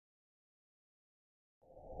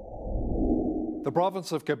The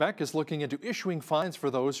province of Quebec is looking into issuing fines for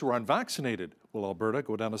those who are unvaccinated. Will Alberta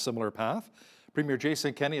go down a similar path? Premier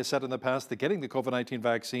Jason Kenney has said in the past that getting the COVID-19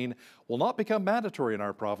 vaccine will not become mandatory in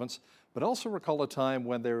our province, but also recall a time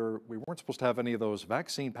when we weren't supposed to have any of those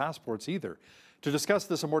vaccine passports either. To discuss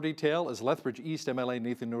this in more detail is Lethbridge East MLA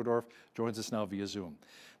Nathan Neudorf joins us now via Zoom.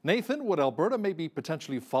 Nathan, would Alberta maybe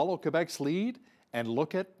potentially follow Quebec's lead and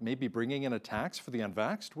look at maybe bringing in a tax for the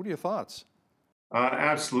unvaxxed? What are your thoughts?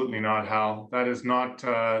 Absolutely not, Hal. That is not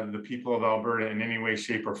the people of Alberta in any way,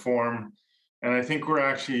 shape, or form. And I think we're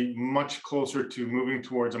actually much closer to moving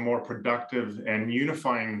towards a more productive and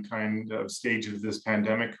unifying kind of stage of this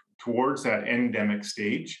pandemic towards that endemic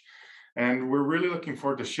stage. And we're really looking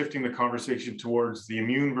forward to shifting the conversation towards the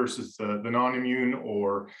immune versus the non-immune,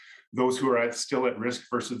 or those who are still at risk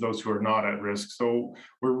versus those who are not at risk. So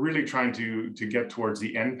we're really trying to get towards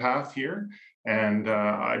the end path here. And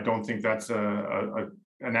I don't think that's an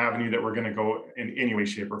avenue that we're going to go in any way,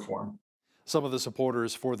 shape, or form. Some of the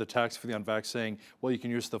supporters for the tax for the unvaxxed saying, well, you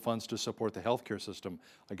can use the funds to support the healthcare system.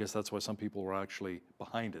 I guess that's why some people were actually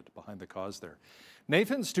behind it, behind the cause there.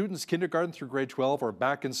 Nathan, students kindergarten through grade 12 are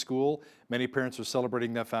back in school. Many parents are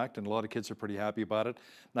celebrating that fact, and a lot of kids are pretty happy about it.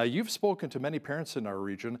 Now, you've spoken to many parents in our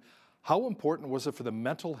region. How important was it for the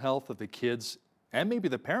mental health of the kids and maybe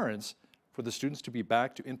the parents for the students to be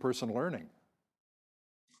back to in-person learning?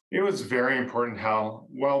 It was very important, Hal.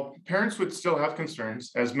 While parents would still have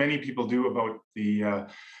concerns, as many people do, about the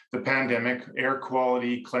pandemic, air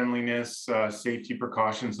quality, cleanliness, safety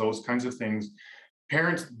precautions, those kinds of things.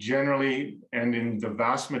 Parents generally, and in the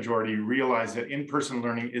vast majority, realize that in-person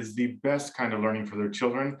learning is the best kind of learning for their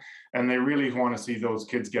children, and they really want to see those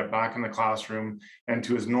kids get back in the classroom and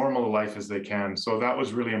to as normal a life as they can. So that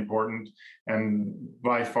was really important, and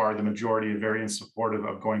by far the majority are very supportive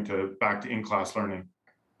of going back to in-class learning.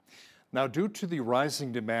 Now, due to the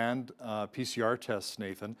rising demand PCR tests,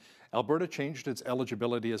 Nathan, Alberta changed its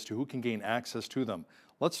eligibility as to who can gain access to them.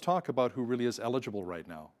 Let's talk about who really is eligible right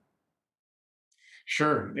now.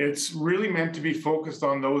 Sure. It's really meant to be focused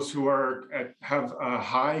on those who have a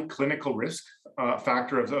high clinical risk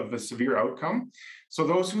factor of the severe outcome. So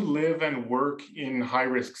those who live and work in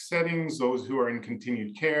high-risk settings, those who are in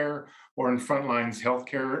continued care or in frontline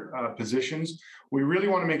healthcare positions, we really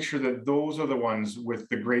want to make sure that those are the ones with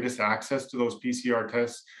the greatest access to those PCR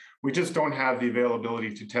tests. We just don't have the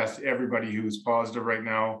availability to test everybody who's positive right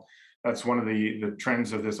now. That's one of the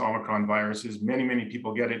trends of this Omicron virus is many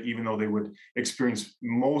people get it, even though they would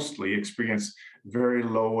mostly experience very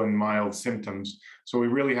low and mild symptoms. So we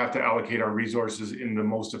really have to allocate our resources in the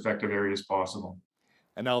most effective areas possible.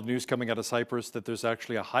 And now news coming out of Cyprus that there's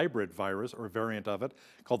actually a hybrid virus or variant of it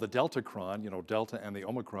called the Deltacron, Delta and the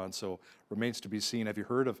Omicron. So remains to be seen. Have you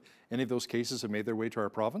heard of any of those cases that made their way to our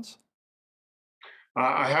province?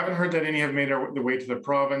 I haven't heard that any have made their way to the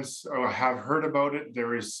province. I have heard about it.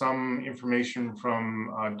 There is some information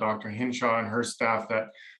from Dr. Hinshaw and her staff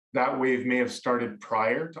that wave may have started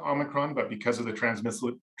prior to Omicron, but because of the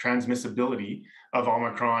transmissibility of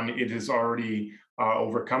Omicron, it has already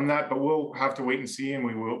overcome that. But we'll have to wait and see, and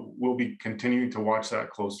we'll be continuing to watch that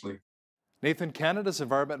closely. Nathan, Canada's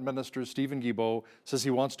Environment Minister Stephen Guilbeault says he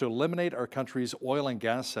wants to eliminate our country's oil and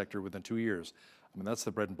gas sector within 2 years. I mean, that's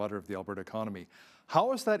the bread and butter of the Alberta economy.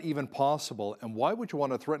 How is that even possible, and why would you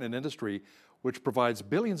want to threaten an industry which provides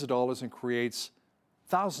billions of dollars and creates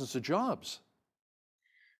thousands of jobs?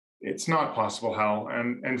 It's not possible, Hal.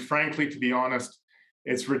 And frankly, to be honest,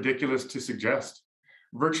 it's ridiculous to suggest.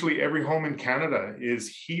 Virtually every home in Canada is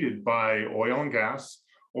heated by oil and gas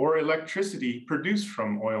or electricity produced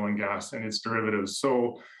from oil and gas and its derivatives.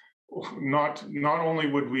 So not only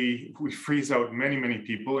would we freeze out many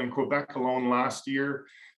people in Quebec alone last year,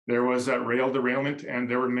 there was that rail derailment, and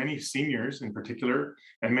there were many seniors in particular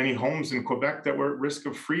and many homes in Quebec that were at risk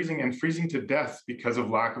of freezing to death because of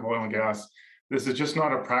lack of oil and gas. This is just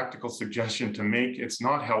not a practical suggestion to make. It's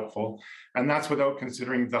not helpful. And that's without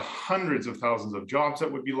considering the hundreds of thousands of jobs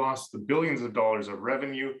that would be lost, the billions of dollars of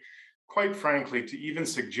revenue. Quite frankly, to even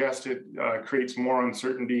suggest it creates more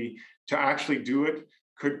uncertainty. To actually do it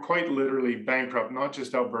could quite literally bankrupt not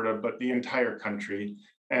just Alberta, but the entire country.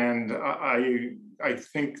 And I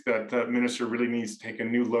think that the minister really needs to take a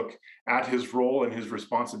new look at his role and his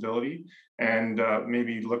responsibility, and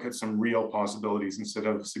maybe look at some real possibilities instead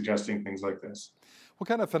of suggesting things like this. What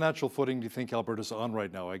kind of financial footing do you think Alberta's on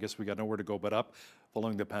right now? I guess we got nowhere to go but up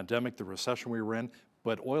following the pandemic, the recession we were in,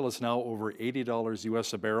 but oil is now over $80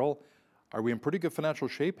 US a barrel. Are we in pretty good financial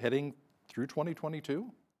shape heading through 2022?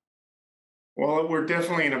 Well, we're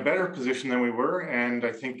definitely in a better position than we were, and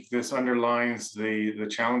I think this underlines the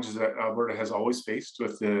challenges that Alberta has always faced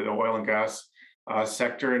with the oil and gas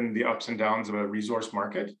sector and the ups and downs of a resource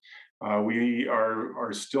market. We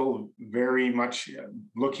are still very much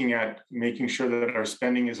looking at making sure that our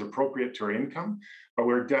spending is appropriate to our income, but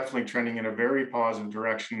we're definitely trending in a very positive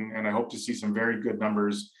direction, and I hope to see some very good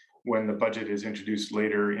numbers when the budget is introduced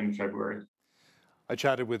later in February. I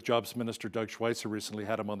chatted with Jobs Minister Doug Schweitzer recently,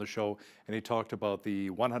 had him on the show, and he talked about the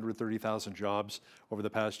 130,000 jobs over the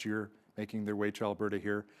past year making their way to Alberta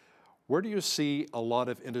here. Where do you see a lot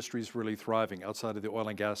of industries really thriving outside of the oil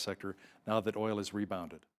and gas sector now that oil has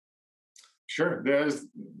rebounded? Sure,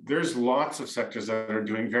 there's lots of sectors that are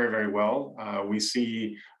doing very, very well. We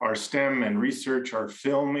see our STEM and research, our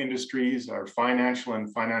film industries, our financial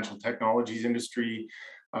and financial technologies industry.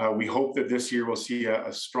 We hope that this year we'll see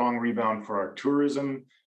a strong rebound for our tourism.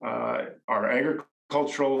 Our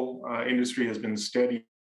agricultural industry has been steady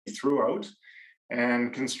throughout,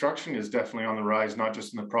 and construction is definitely on the rise, not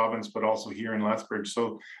just in the province, but also here in Lethbridge.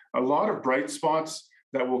 So a lot of bright spots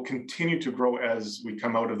that will continue to grow as we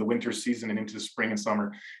come out of the winter season and into spring and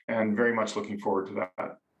summer, and very much looking forward to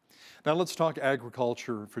that. Now let's talk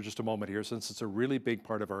agriculture for just a moment here, since it's a really big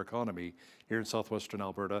part of our economy here in southwestern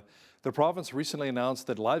Alberta. The province recently announced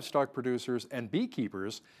that livestock producers and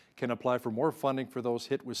beekeepers can apply for more funding for those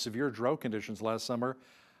hit with severe drought conditions last summer.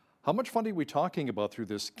 How much funding are we talking about through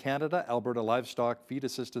this Canada Alberta Livestock Feed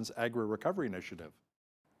Assistance Agri-Recovery Initiative?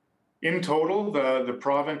 In total, the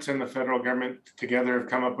province and the federal government together have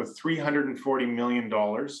come up with $340 million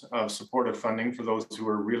of supportive funding for those who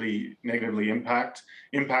were really negatively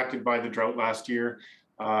impacted by the drought last year.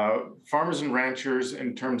 Farmers and ranchers,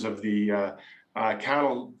 in terms of the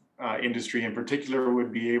cattle industry in particular,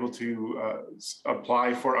 would be able to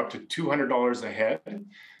apply for up to $200 a head.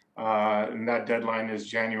 And that deadline is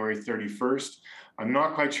January 31st. I'm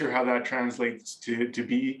not quite sure how that translates to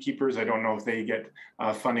beekeepers. I don't know if they get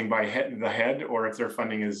funding by the head or if their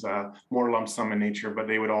funding is more lump sum in nature, but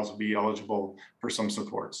they would also be eligible for some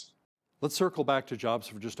supports. Let's circle back to jobs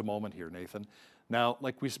for just a moment here, Nathan. Now,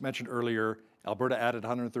 like we mentioned earlier, Alberta added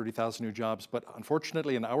 130,000 new jobs, but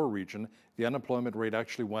unfortunately in our region, the unemployment rate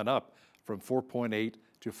actually went up from 4.8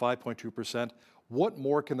 to 5.2%. What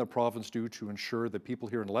more can the province do to ensure that people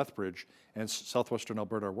here in Lethbridge and southwestern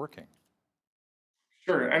Alberta are working?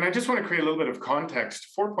 Sure. And I just want to create a little bit of context.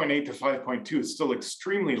 4.8 to 5.2 is still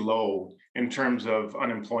extremely low in terms of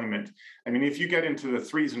unemployment. I mean, if you get into the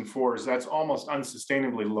threes and fours, that's almost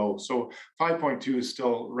unsustainably low. So 5.2 is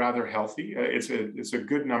still rather healthy. It's a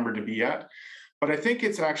good number to be at. But I think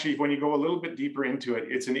it's actually, when you go a little bit deeper into it,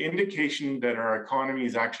 it's an indication that our economy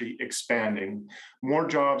is actually expanding. More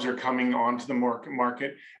jobs are coming onto the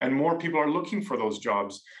market, and more people are looking for those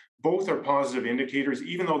jobs. Both are positive indicators,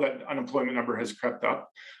 even though that unemployment number has crept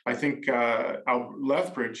up. I think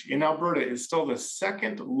Lethbridge in Alberta is still the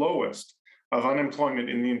second lowest of unemployment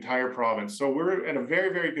in the entire province. So we're at a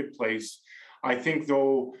very, very good place. I think,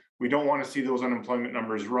 though, we don't want to see those unemployment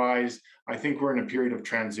numbers rise. I think we're in a period of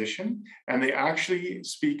transition, and they actually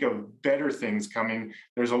speak of better things coming.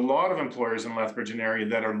 There's a lot of employers in Lethbridge and area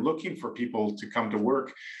that are looking for people to come to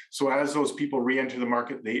work. So as those people re-enter the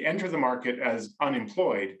market, they enter the market as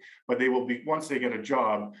unemployed, but they will be, once they get a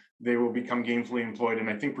job, they will become gainfully employed.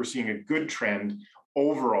 And I think we're seeing a good trend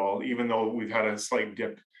overall, even though we've had a slight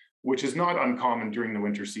dip, which is not uncommon during the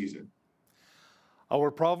winter season. Our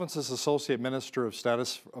province's Associate Minister of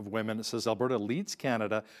Status of Women says Alberta leads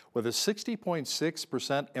Canada with a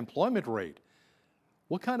 60.6% employment rate.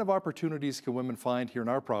 What kind of opportunities can women find here in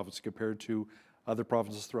our province compared to other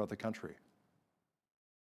provinces throughout the country?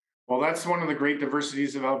 Well, that's one of the great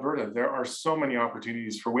diversities of Alberta. There are so many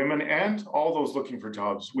opportunities for women and all those looking for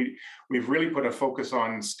jobs. We've really put a focus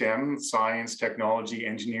on STEM, science, technology,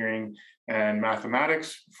 engineering, and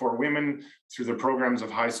mathematics for women through the programs of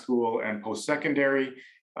high school and post-secondary.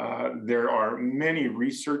 There are many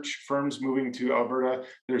research firms moving to Alberta.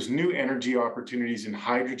 There's new energy opportunities in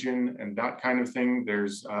hydrogen and that kind of thing.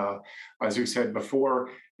 There's, as we said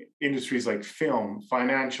before, industries like film,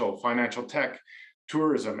 financial tech,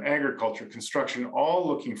 tourism, agriculture, construction, all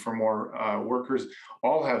looking for more workers,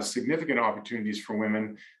 all have significant opportunities for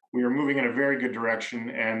women. We are moving in a very good direction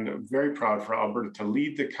and very proud for Alberta to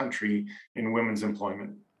lead the country in women's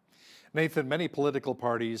employment. Nathan, many political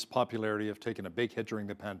parties' popularity have taken a big hit during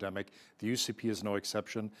the pandemic. The UCP is no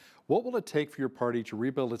exception. What will it take for your party to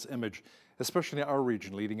rebuild its image, especially in our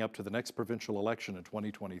region, leading up to the next provincial election in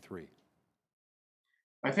 2023?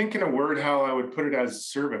 I think, in a word, Hal, I would put it as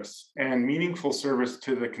service, and meaningful service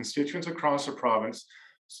to the constituents across the province,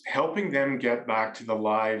 helping them get back to the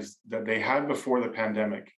lives that they had before the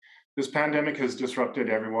pandemic. This pandemic has disrupted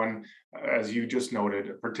everyone, as you just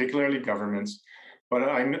noted, particularly governments. But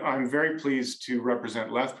I'm very pleased to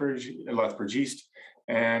represent Lethbridge East,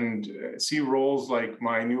 and see roles like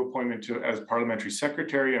my new appointment as parliamentary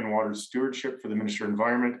secretary and water stewardship for the Minister of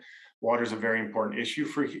Environment. Water is a very important issue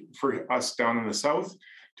for us down in the south.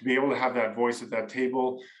 To be able to have that voice at that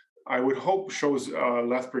table, I would hope shows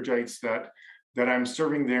Lethbridgeites that I'm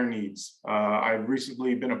serving their needs. I've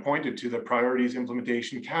recently been appointed to the Priorities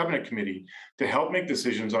Implementation Cabinet Committee to help make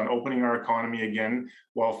decisions on opening our economy again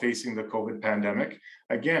while facing the COVID pandemic.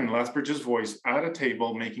 Again, Lethbridge's voice at a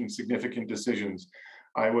table making significant decisions.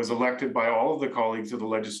 I was elected by all of the colleagues of the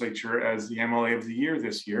legislature as the MLA of the Year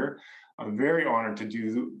this year. I'm very honored to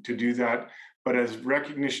do that, but as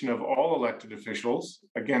recognition of all elected officials,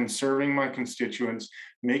 again, serving my constituents,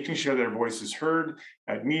 making sure their voice is heard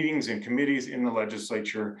at meetings and committees in the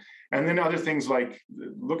legislature, and then other things like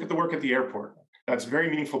look at the work at the airport. That's very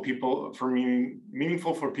meaningful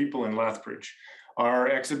for people in Lethbridge. Our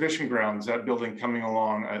exhibition grounds, that building coming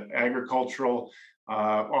along, agricultural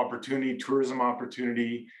opportunity, tourism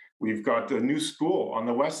opportunity. We've got the new school on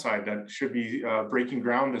the west side that should be breaking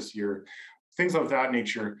ground this year. Things of that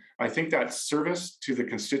nature. I think that service to the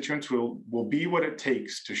constituents will be what it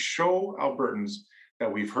takes to show Albertans that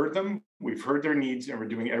we've heard them, we've heard their needs, and we're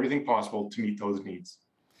doing everything possible to meet those needs.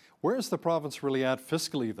 Where is the province really at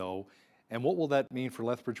fiscally, though, and what will that mean for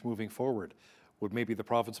Lethbridge moving forward? Would maybe the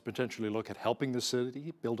province potentially look at helping the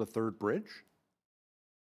city build a third bridge?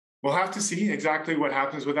 We'll have to see exactly what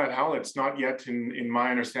happens with that, Hal. It's not yet, in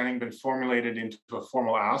my understanding, been formulated into a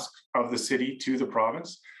formal ask of the city to the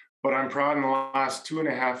province. But I'm proud in the last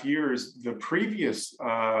 2.5 years, the previous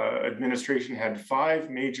administration had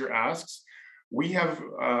 5 major asks. We have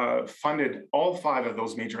funded all 5 of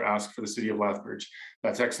those major asks for the city of Lethbridge.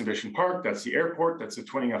 That's Exhibition Park, that's the airport, that's the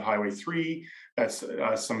twinning of Highway 3, that's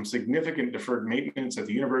some significant deferred maintenance at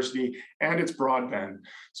the university, and it's broadband.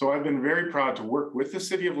 So I've been very proud to work with the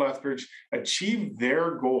city of Lethbridge, achieve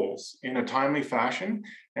their goals in a timely fashion.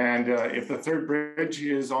 And if the third bridge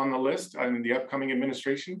is on the list in the upcoming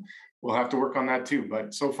administration, we'll have to work on that too.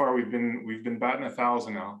 But so far we've been batting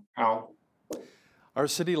 1,000 now. Hal? Our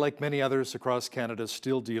city, like many others across Canada, is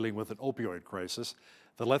still dealing with an opioid crisis.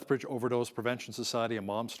 The Lethbridge Overdose Prevention Society and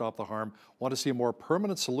Moms Stop the Harm want to see a more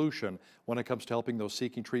permanent solution when it comes to helping those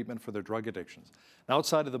seeking treatment for their drug addictions. Now,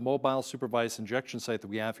 outside of the mobile supervised injection site that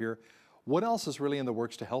we have here, what else is really in the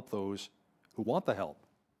works to help those who want the help?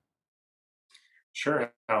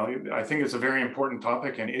 Sure, Al. I think it's a very important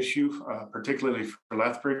topic and issue, particularly for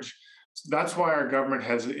Lethbridge. That's why our government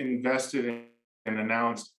has invested in and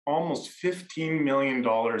announced almost $15 million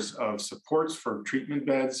of supports for treatment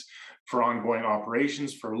beds, for ongoing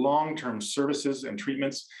operations, for long-term services and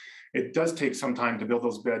treatments. It does take some time to build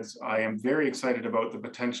those beds. I am very excited about the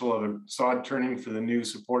potential of a sod turning for the new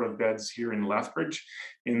supportive beds here in Lethbridge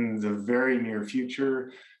in the very near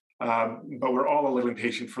future. But we're all a little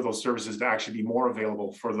impatient for those services to actually be more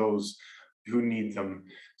available for those who need them.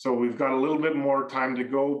 So we've got a little bit more time to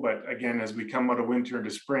go, but again, as we come out of winter into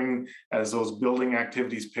spring, as those building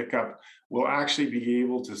activities pick up, we'll actually be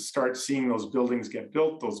able to start seeing those buildings get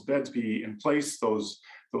built, those beds be in place, those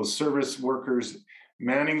service workers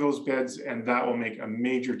manning those beds, and that will make a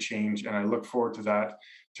major change. And I look forward to that,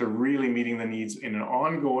 to really meeting the needs in an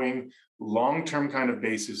ongoing, long-term kind of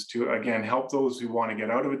basis to, again, help those who want to get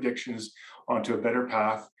out of addictions onto a better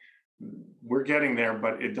path. We're getting there,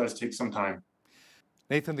 but it does take some time.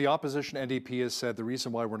 Nathan, the opposition NDP has said the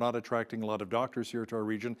reason why we're not attracting a lot of doctors here to our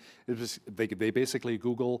region is they basically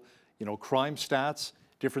Google, crime stats,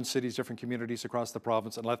 different cities, different communities across the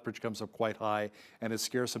province, and Lethbridge comes up quite high, and it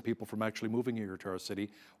scares some people from actually moving here to our city.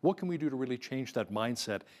 What can we do to really change that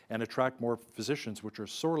mindset and attract more physicians, which are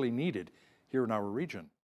sorely needed here in our region?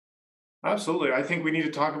 Absolutely. I think we need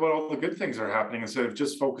to talk about all the good things that are happening instead of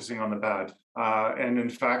just focusing on the bad. And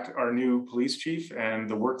in fact, our new police chief and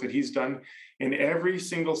the work that he's done in every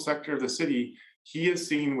single sector of the city, he has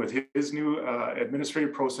seen with his new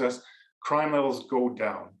administrative process, crime levels go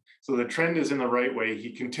down. So the trend is in the right way.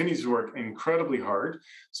 He continues to work incredibly hard.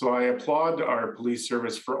 So I applaud our police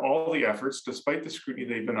service for all the efforts, despite the scrutiny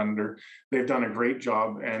they've been under. They've done a great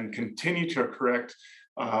job and continue to correct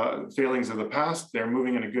failings of the past. They're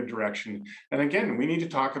moving in a good direction. And again, we need to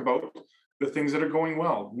talk about the things that are going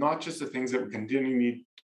well, not just the things that we continue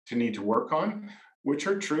need to work on, which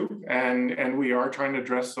are true, and we are trying to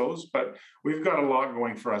address those, but we've got a lot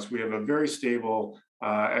going for us. We have a very stable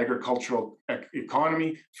agricultural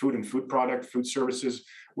economy, food and food product, food services.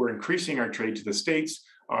 We're increasing our trade to the States.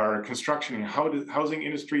 Our construction and housing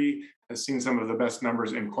industry has seen some of the best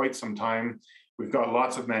numbers in quite some time. We've got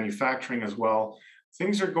lots of manufacturing as well.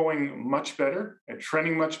 things are going much better,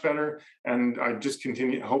 trending much better, and I just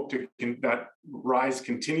hope that rise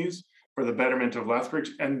continues for the betterment of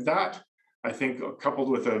Lethbridge, and that, I think, coupled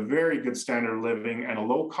with a very good standard of living and a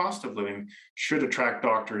low cost of living, should attract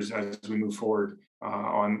doctors as we move forward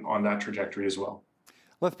on that trajectory as well.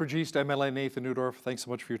 Lethbridge East MLA Nathan Neudorf, thanks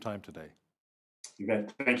so much for your time today. You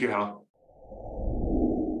bet. Thank you, Hal.